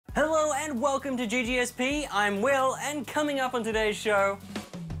Hello and welcome to GGSP, I'm Will, and coming up on today's show,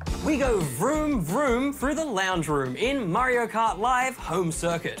 we go vroom vroom through the lounge room in Mario Kart Live Home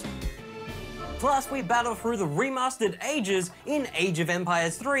Circuit. Plus, we battle through the remastered Ages in Age of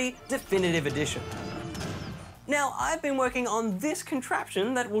Empires 3 Definitive Edition. Now, I've been working on this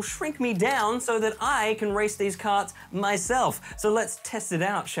contraption that will shrink me down so that I can race these karts myself. So let's test it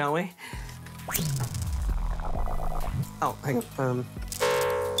out, shall we? Oh, hang on.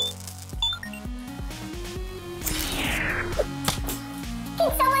 Can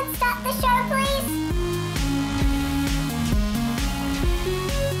someone stop the show, please?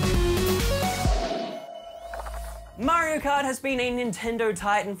 Mario Kart has been a Nintendo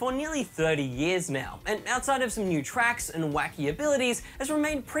titan for nearly 30 years now, and outside of some new tracks and wacky abilities, has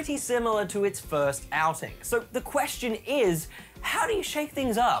remained pretty similar to its first outing. So the question is, how do you shake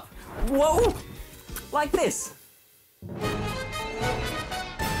things up? Whoa! Like this.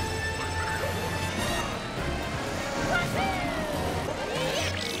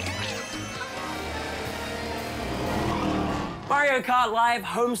 Mario Kart Live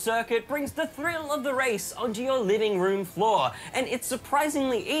Home Circuit brings the thrill of the race onto your living room floor, and it's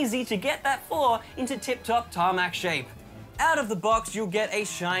surprisingly easy to get that floor into tip-top tarmac shape. Out of the box, you'll get a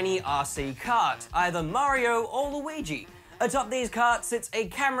shiny RC kart, either Mario or Luigi. Atop these karts sits a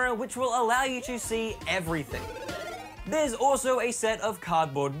camera which will allow you to see everything. There's also a set of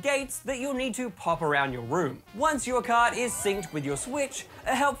cardboard gates that you'll need to pop around your room. Once your kart is synced with your Switch,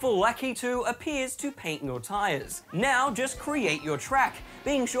 a helpful Lackey 2 appears to paint your tires. Now just create your track,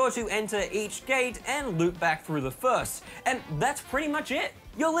 being sure to enter each gate and loop back through the first. And that's pretty much it.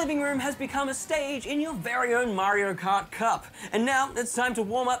 Your living room has become a stage in your very own Mario Kart Cup, and now it's time to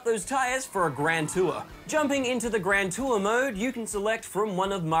warm up those tires for a Grand Tour. Jumping into the Grand Tour mode, you can select from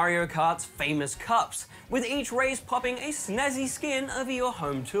one of Mario Kart's famous cups, with each race popping a snazzy skin over your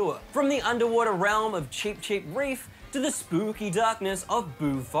home tour. From the underwater realm of Cheep Cheep Reef to the spooky darkness of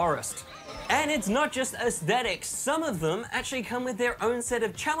Boo Forest. And it's not just aesthetics, some of them actually come with their own set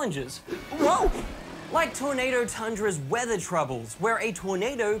of challenges. Whoa! Like Tornado Tundra's Weather Troubles, where a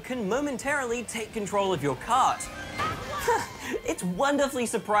tornado can momentarily take control of your kart. It's wonderfully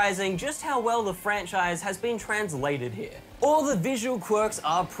surprising just how well the franchise has been translated here. All the visual quirks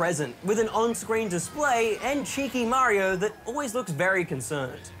are present, with an on-screen display and cheeky Mario that always looks very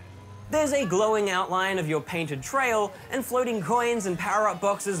concerned. There's a glowing outline of your painted trail, and floating coins and power-up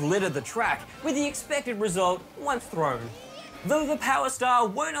boxes litter the track, with the expected result once thrown. Though the Power Star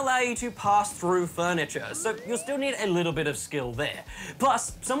won't allow you to pass through furniture, so you'll still need a little bit of skill there.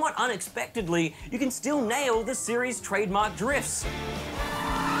 Plus, somewhat unexpectedly, you can still nail the series' trademark drifts.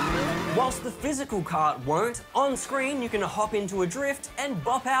 Whilst the physical kart won't, on screen you can hop into a drift and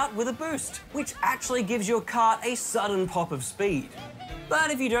bop out with a boost, which actually gives your kart a sudden pop of speed.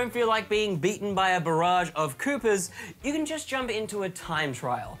 But if you don't feel like being beaten by a barrage of Koopas, you can just jump into a time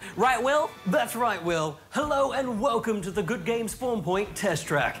trial. Right, Will? That's right, Will. Hello and welcome to the Good Games Form Point test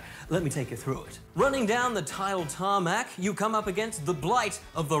track. Let me take you through it. Running down the tiled tarmac, you come up against the blight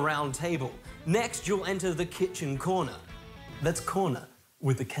of the round table. Next, you'll enter the kitchen corner. That's corner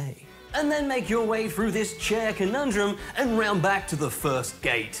with a K. And then make your way through this chair conundrum and round back to the first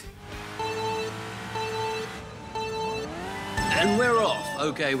gate. And we're off.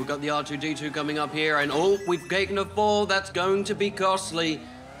 Okay, we've got the R2-D2 coming up here, and oh, we've taken a fall. That's going to be costly.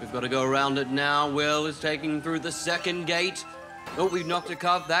 We've got to go around it now. Will is taking through the second gate. Oh, we've knocked a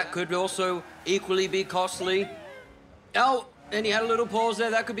cup. That could also equally be costly. Oh, and he had a little pause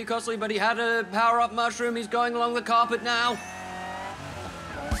there. That could be costly, but he had a power-up mushroom. He's going along the carpet now.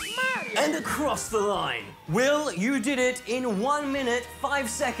 And across the line. Will, you did it in 1 minute, 5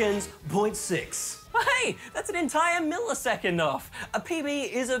 seconds, 0.6. Hey, that's an entire millisecond off. A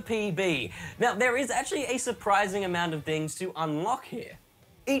PB is a PB. Now, there is actually a surprising amount of things to unlock here.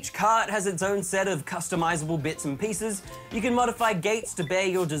 Each kart has its own set of customizable bits and pieces. You can modify gates to bear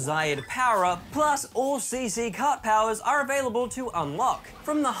your desired power-up, plus all CC kart powers are available to unlock.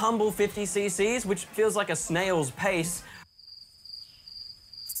 From the humble 50 cc's, which feels like a snail's pace,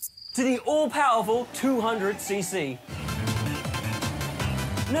 to the all-powerful 200 cc.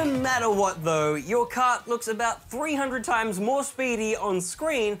 No matter what though, your kart looks about 300 times more speedy on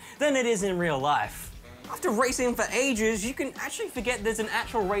screen than it is in real life. After racing for ages, you can actually forget there's an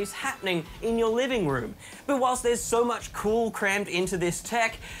actual race happening in your living room. But whilst there's so much cool crammed into this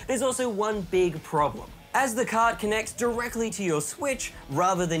tech, there's also one big problem. As the kart connects directly to your Switch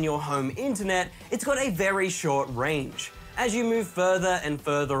rather than your home internet, it's got a very short range. As you move further and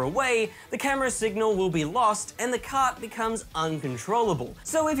further away, the camera signal will be lost and the cart becomes uncontrollable.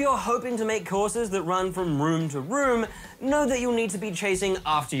 So if you're hoping to make courses that run from room to room, know that you'll need to be chasing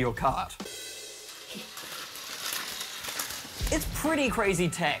after your cart. It's pretty crazy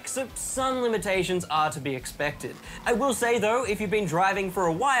tech, so some limitations are to be expected. I will say though, if you've been driving for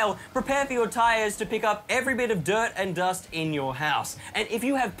a while, prepare for your tires to pick up every bit of dirt and dust in your house. And if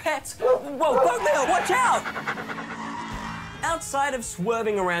you have pets, whoa, Bugbear, watch out! Outside of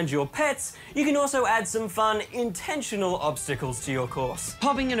swerving around your pets, you can also add some fun, intentional obstacles to your course.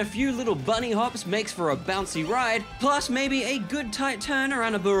 Popping in a few little bunny hops makes for a bouncy ride, plus maybe a good tight turn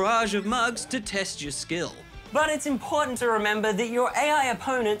around a barrage of mugs to test your skill. But it's important to remember that your AI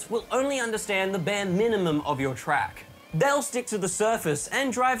opponents will only understand the bare minimum of your track. They'll stick to the surface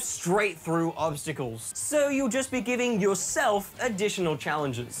and drive straight through obstacles, so you'll just be giving yourself additional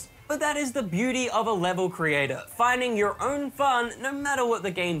challenges. But that is the beauty of a level creator, finding your own fun no matter what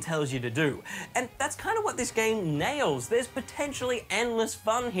the game tells you to do. And that's kind of what this game nails. There's potentially endless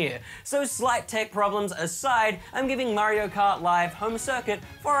fun here. So slight tech problems aside, I'm giving Mario Kart Live Home Circuit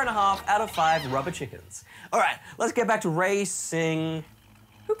 4.5 out of 5 rubber chickens. All right, let's get back to racing.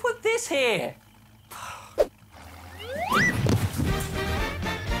 Who put this here?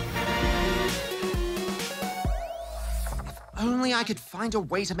 Only I could find a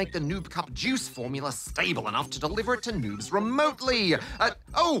way to make the Noob Cup juice formula stable enough to deliver it to noobs remotely.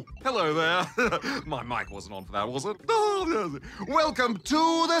 Oh, hello there. My mic wasn't on for that, was it? Welcome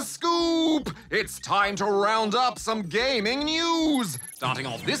to the Scoop. It's time to round up some gaming news. Starting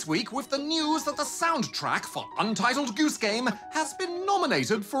off this week with the news that the soundtrack for Untitled Goose Game has been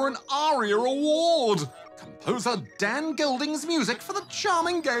nominated for an ARIA Award. Composer Dan Golding's music for the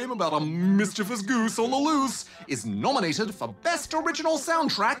charming game about a mischievous goose on the loose is nominated for Best Original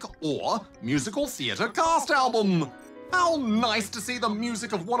Soundtrack or Musical Theatre Cast Album. How nice to see the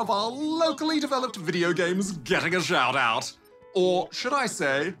music of one of our locally developed video games getting a shout out. Or should I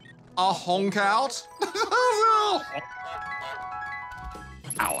say, a honk out?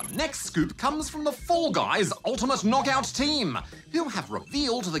 Our next scoop comes from the Fall Guys Ultimate Knockout team, who have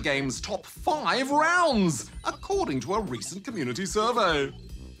revealed the game's top 5 rounds, according to a recent community survey.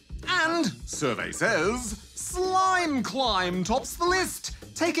 And, survey says, Slime Climb tops the list,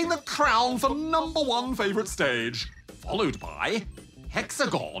 taking the crown for #1 favourite stage, followed by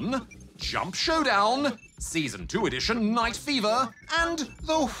Hexagon, Jump Showdown, Season 2 Edition Night Fever, and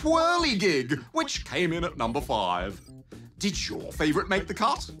the Whirligig, which came in at #5. Did your favourite make the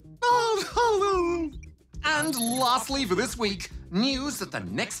cut? And lastly for this week, news that the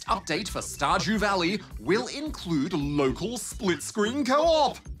next update for Stardew Valley will include local split-screen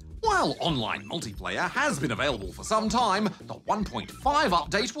co-op. While online multiplayer has been available for some time, the 1.5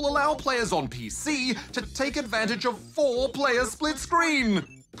 update will allow players on PC to take advantage of 4-player split-screen.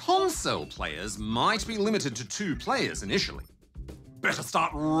 Console players might be limited to 2 players initially. Better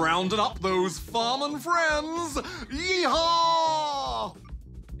start rounding up those farmin' friends! Yeehaw!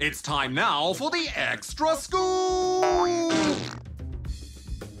 It's time now for the Extra Scoop!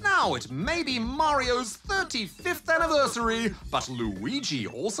 Now, it may be Mario's 35th anniversary, but Luigi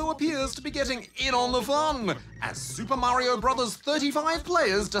also appears to be getting in on the fun, as Super Mario Bros. 35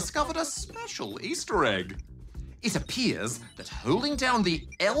 players discovered a special Easter egg. It appears that holding down the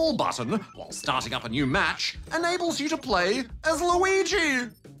L button while starting up a new match enables you to play as Luigi.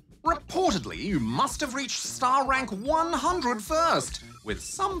 Reportedly, you must have reached star rank 100 first, with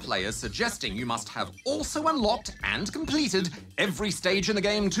some players suggesting you must have also unlocked and completed every stage in the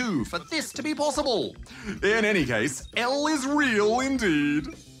game too for this to be possible. In any case, L is real indeed.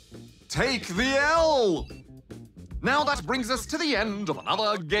 Take the L! Now that brings us to the end of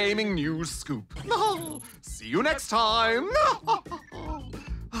another gaming news scoop. See you next time.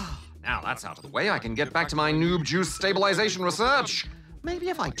 Now that's out of the way, I can get back to my noob juice stabilization research. Maybe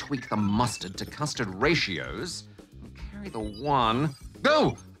if I tweak the mustard to custard ratios and carry the 1.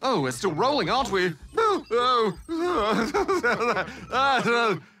 Oh, we're still rolling, aren't we?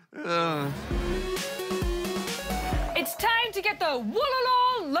 It's time to get the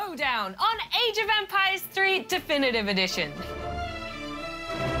Woolala Lowdown on Age of Empires 3 Definitive Edition.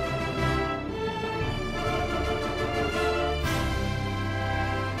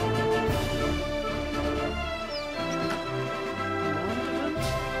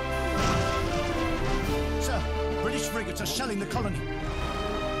 Sir, British frigates are shelling the colony.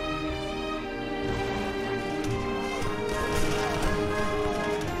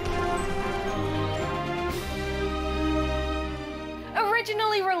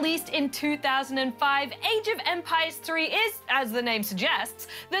 Originally released Released in 2005, Age of Empires 3 is, as the name suggests,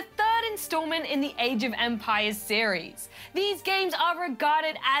 the third installment in the Age of Empires series. These games are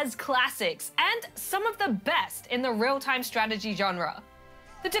regarded as classics and some of the best in the real-time strategy genre.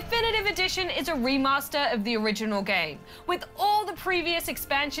 The Definitive Edition is a remaster of the original game, with all the previous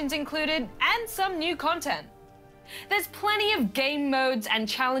expansions included and some new content. There's plenty of game modes and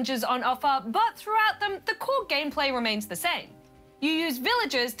challenges on offer, but throughout them, the core gameplay remains the same. You use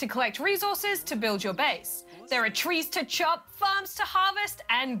villagers to collect resources to build your base. There are trees to chop, farms to harvest,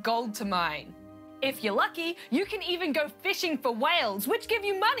 and gold to mine. If you're lucky, you can even go fishing for whales, which give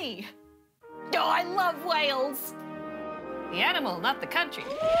you money. Oh, I love whales! The animal, not the country.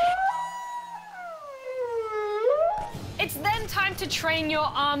 It's then time to train your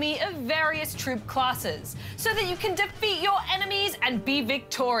army of various troop classes, so that you can defeat your enemies and be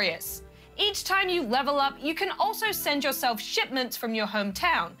victorious. Each time you level up, you can also send yourself shipments from your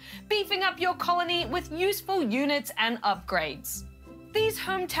hometown, beefing up your colony with useful units and upgrades. These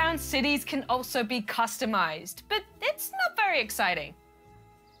hometown cities can also be customized, but it's not very exciting.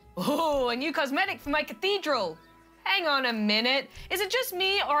 Oh, a new cosmetic for my cathedral! Hang on a minute, is it just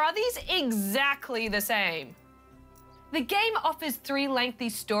me or are these exactly the same? The game offers 3 lengthy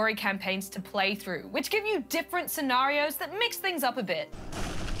story campaigns to play through, which give you different scenarios that mix things up a bit.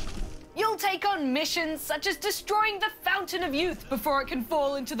 You'll take on missions such as destroying the Fountain of Youth before it can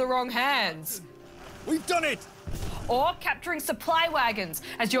fall into the wrong hands. We've done it! Or capturing supply wagons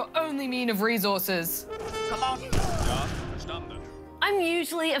as your only mean of resources. Come on! Ja, verstanden. I'm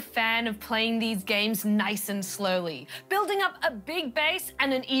usually a fan of playing these games nice and slowly, building up a big base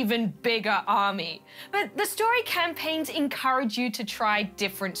and an even bigger army. But the story campaigns encourage you to try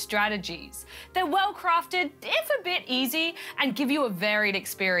different strategies. They're well crafted, if a bit easy, and give you a varied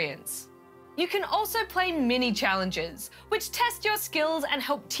experience. You can also play mini challenges, which test your skills and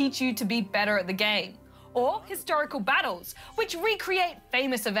help teach you to be better at the game. Or historical battles, which recreate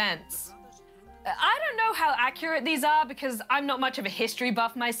famous events. I don't know how accurate these are because I'm not much of a history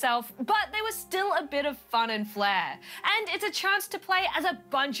buff myself, but they were still a bit of fun and flair, and it's a chance to play as a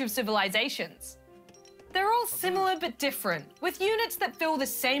bunch of civilizations. They're all similar but different, with units that fill the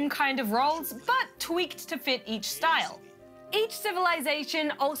same kind of roles, but tweaked to fit each style. Each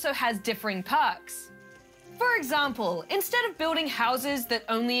civilization also has differing perks. For example, instead of building houses that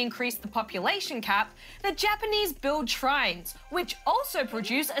only increase the population cap, the Japanese build shrines, which also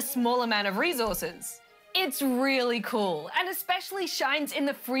produce a small amount of resources. It's really cool, and especially shines in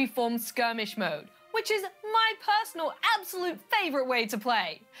the freeform skirmish mode, which is my personal absolute favorite way to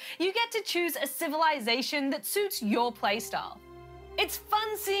play. You get to choose a civilization that suits your playstyle. It's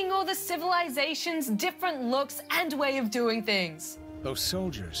fun seeing all the civilizations' different looks and way of doing things. Those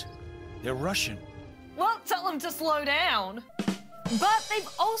soldiers, they're Russian. Well, tell them to slow down. But they've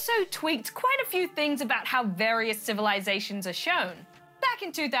also tweaked quite a few things about how various civilizations are shown. Back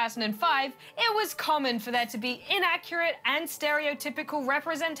in 2005, it was common for there to be inaccurate and stereotypical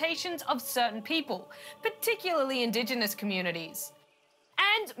representations of certain people, particularly indigenous communities.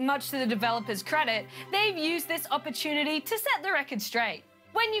 And much to the developers' credit, they've used this opportunity to set the record straight.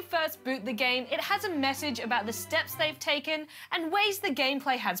 When you first boot the game, it has a message about the steps they've taken and ways the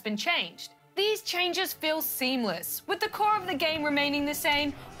gameplay has been changed. These changes feel seamless, with the core of the game remaining the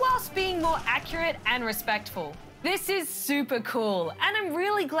same, whilst being more accurate and respectful. This is super cool, and I'm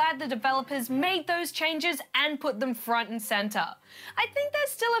really glad the developers made those changes and put them front and center. I think there's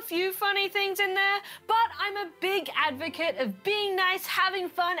still a few funny things in there, but I'm a big advocate of being nice, having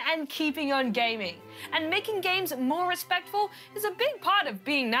fun, and keeping on gaming. And making games more respectful is a big part of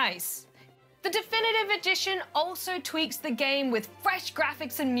being nice. The Definitive Edition also tweaks the game with fresh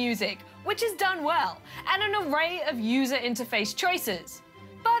graphics and music, which is done well, and an array of user interface choices.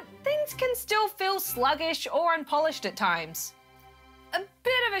 But things can still feel sluggish or unpolished at times. A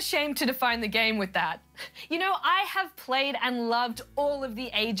bit of a shame to define the game with that. You know, I have played and loved all of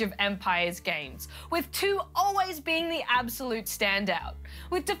the Age of Empires games, with 2 always being the absolute standout.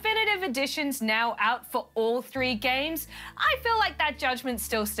 With Definitive Editions now out for all 3 games, I feel like that judgment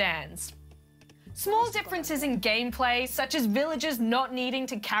still stands. Small differences in gameplay, such as villagers not needing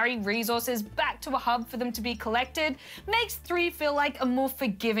to carry resources back to a hub for them to be collected, makes 3 feel like a more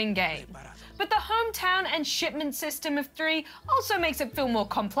forgiving game. But the hometown and shipment system of 3 also makes it feel more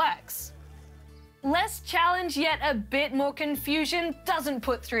complex. Less challenge yet a bit more confusion doesn't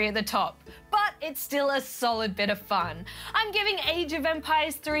put 3 at the top, but it's still a solid bit of fun. I'm giving Age of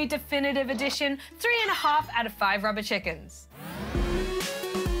Empires 3 Definitive Edition 3.5 out of 5 rubber chickens.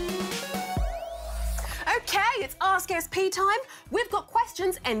 Okay, it's Ask SP time. We've got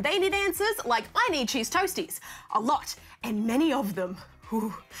questions and they need answers like I need cheese toasties. A lot, and many of them.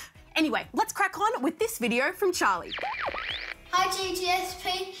 Ooh. Anyway, let's crack on with this video from Charlie. Hi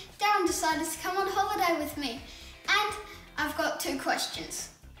GGSP, Darren decided to come on holiday with me. And I've got 2 questions.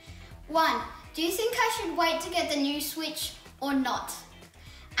 1, do you think I should wait to get the new Switch or not?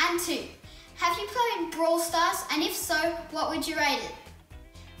 And 2, have you played Brawl Stars, and if so, what would you rate it?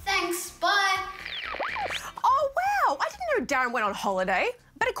 Thanks, bye! Oh wow, I didn't know Darren went on holiday.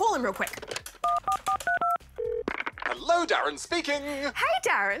 Better call him real quick. Hello, Darren speaking. Hey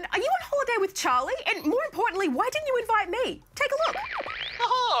Darren, are you on holiday with Charlie? And more importantly, why didn't you invite me? Take a look.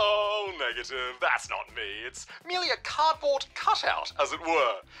 Oh, negative. That's not me. It's merely a cardboard cutout, as it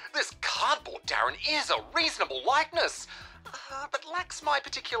were. This cardboard, Darren, is a reasonable likeness, but lacks my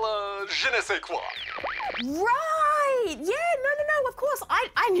particular je ne sais quoi. Right, yeah, no, of course,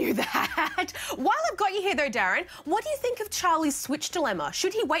 I knew that. While I've got you here though, Darren, what do you think of Charlie's Switch dilemma?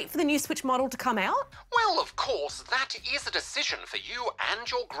 Should he wait for the new Switch model to come out? Well, of course, that is a decision for you and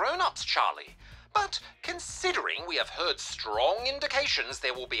your grown-ups, Charlie. But considering we have heard strong indications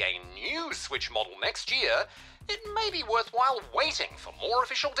there will be a new Switch model next year, it may be worthwhile waiting for more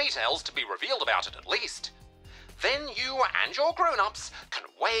official details to be revealed about it at least. Then you and your grown-ups can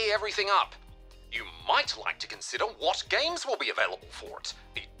weigh everything up. You might like to consider what games will be available for it,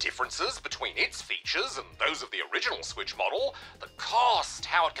 the differences between its features and those of the original Switch model, the cost,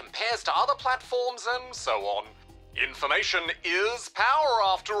 how it compares to other platforms, and so on. Information is power,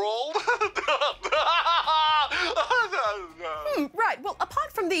 after all. Right, well,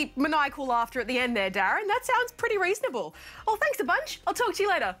 apart from the maniacal laughter at the end there, Darren, that sounds pretty reasonable. Well, thanks a bunch. I'll talk to you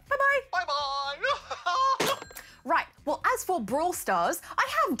later. Bye-bye. Bye-bye. Right, well, as for Brawl Stars, I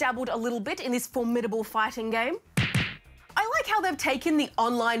have dabbled a little bit in this formidable fighting game. I like how they've taken the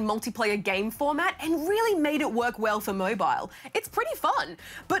online multiplayer game format and really made it work well for mobile. It's pretty fun,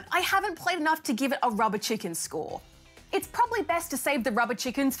 but I haven't played enough to give it a rubber chicken score. It's probably best to save the rubber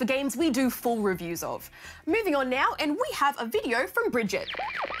chickens for games we do full reviews of. Moving on now, and we have a video from Bridget.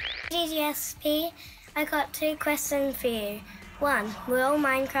 GGSP, I got 2 questions for you. 1, will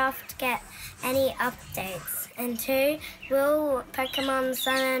Minecraft get any updates? And 2, will Pokemon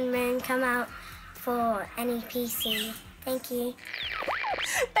Sun and Moon come out for any PC? Thank you.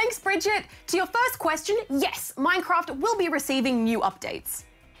 Thanks, Bridget. To your first question, yes, Minecraft will be receiving new updates.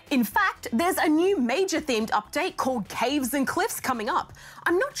 In fact, there's a new major themed update called Caves and Cliffs coming up.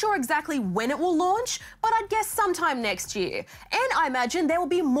 I'm not sure exactly when it will launch, but I'd guess sometime next year. And I imagine there will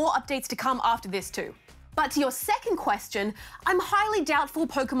be more updates to come after this too. But to your second question, I'm highly doubtful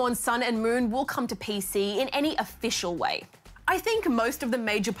Pokemon Sun and Moon will come to PC in any official way. I think most of the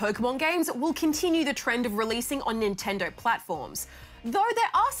major Pokemon games will continue the trend of releasing on Nintendo platforms. Though there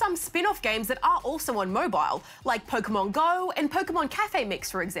are some spin-off games that are also on mobile, like Pokemon Go and Pokemon Cafe Mix,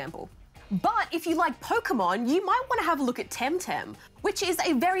 for example. But if you like Pokemon, you might want to have a look at Temtem, which is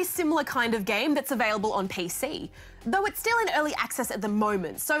a very similar kind of game that's available on PC, though it's still in early access at the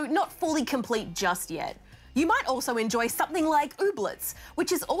moment, so not fully complete just yet. You might also enjoy something like Ooblets,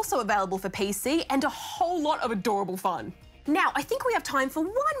 which is also available for PC and a whole lot of adorable fun. Now, I think we have time for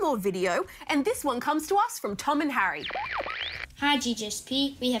one more video, and this one comes to us from Tom and Harry. Hi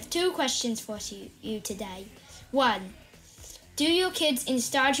GGSP, we have 2 questions for you today. 1, do your kids in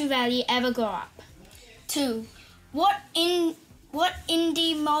Stardew Valley ever grow up? 2, what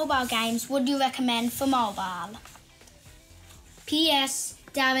indie mobile games would you recommend for mobile? P.S.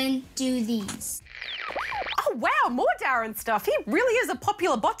 Darren, do these. Oh wow, more Darren stuff. He really is a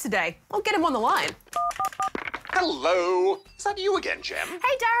popular bot today. I'll get him on the line. Hello. Is that you again, Gem? Hey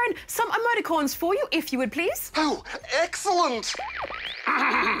Darren, some emoticons for you, if you would please. Oh, excellent.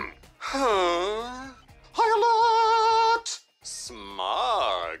 High alert!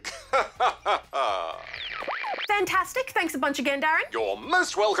 Smug. Fantastic. Thanks a bunch again, Darren. You're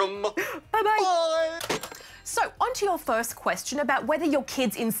most welcome. Bye-bye. Bye. So, on to your first question about whether your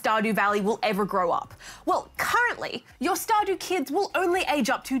kids in Stardew Valley will ever grow up. Well, currently, your Stardew kids will only age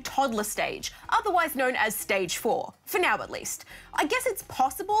up to toddler stage, otherwise known as stage 4, for now at least. I guess it's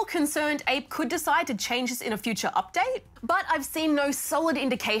possible Concerned Ape could decide to change this in a future update, but I've seen no solid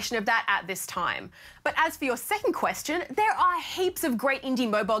indication of that at this time. But as for your second question, there are heaps of great indie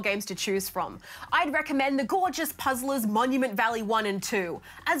mobile games to choose from. I'd recommend the gorgeous puzzlers Monument Valley 1 and 2,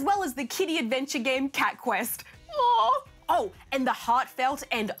 as well as the kiddie adventure game Cat Quest. Aww. Oh, and the heartfelt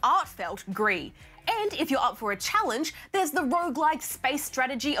and artfelt Gree. And if you're up for a challenge, there's the roguelike space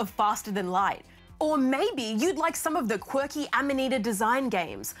strategy of Faster Than Light. Or maybe you'd like some of the quirky Amanita design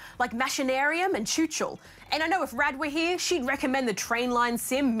games, like Machinarium and Choochel. And I know if Rad were here, she'd recommend the Trainline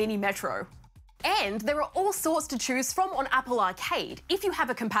Sim Mini Metro. And there are all sorts to choose from on Apple Arcade, if you have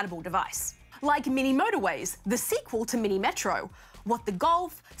a compatible device. Like Mini Motorways, the sequel to Mini Metro, What the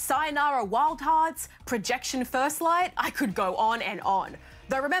Golf, Sayonara Wild Hearts, Projection First Light, I could go on and on.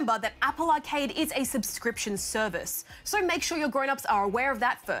 Though remember that Apple Arcade is a subscription service, so make sure your grown-ups are aware of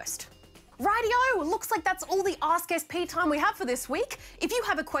that first. Rightio, looks like that's all the Ask SP time we have for this week. If you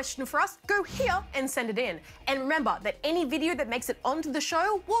have a question for us, go here and send it in. And remember that any video that makes it onto the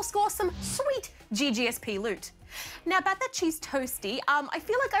show will score some sweet GGSP loot. Now about that cheese toasty, I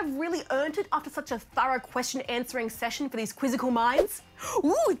feel like I've really earned it after such a thorough question answering session for these quizzical minds.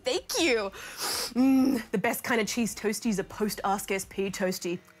 Ooh, thank you. The best kind of cheese toasty is a post Ask SP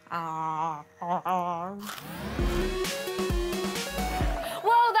toasty.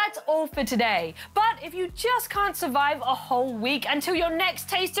 Well, that's all for today. But if you just can't survive a whole week until your next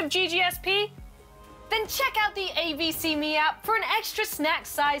taste of GGSP, then check out the AVC Me app for an extra snack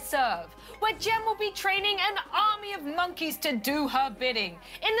size serve, where Jem will be training an army of monkeys to do her bidding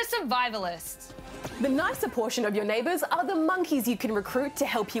in the Survivalists. The nicer portion of your neighbours are the monkeys you can recruit to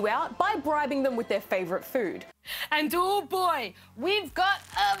help you out by bribing them with their favourite food. And oh boy, we've got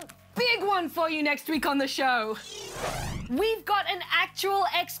a big one for you next week on the show. We've got an actual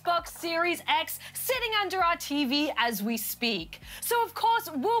Xbox Series X sitting under our TV as we speak. So of course,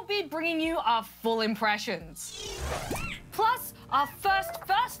 we'll be bringing you our full impressions. Plus, our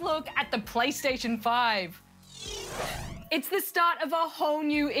first look at the PlayStation 5. It's the start of a whole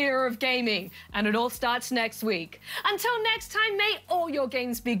new era of gaming, and it all starts next week. Until next time, may all your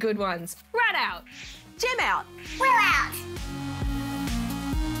games be good ones. Right out. Jem out. We're out.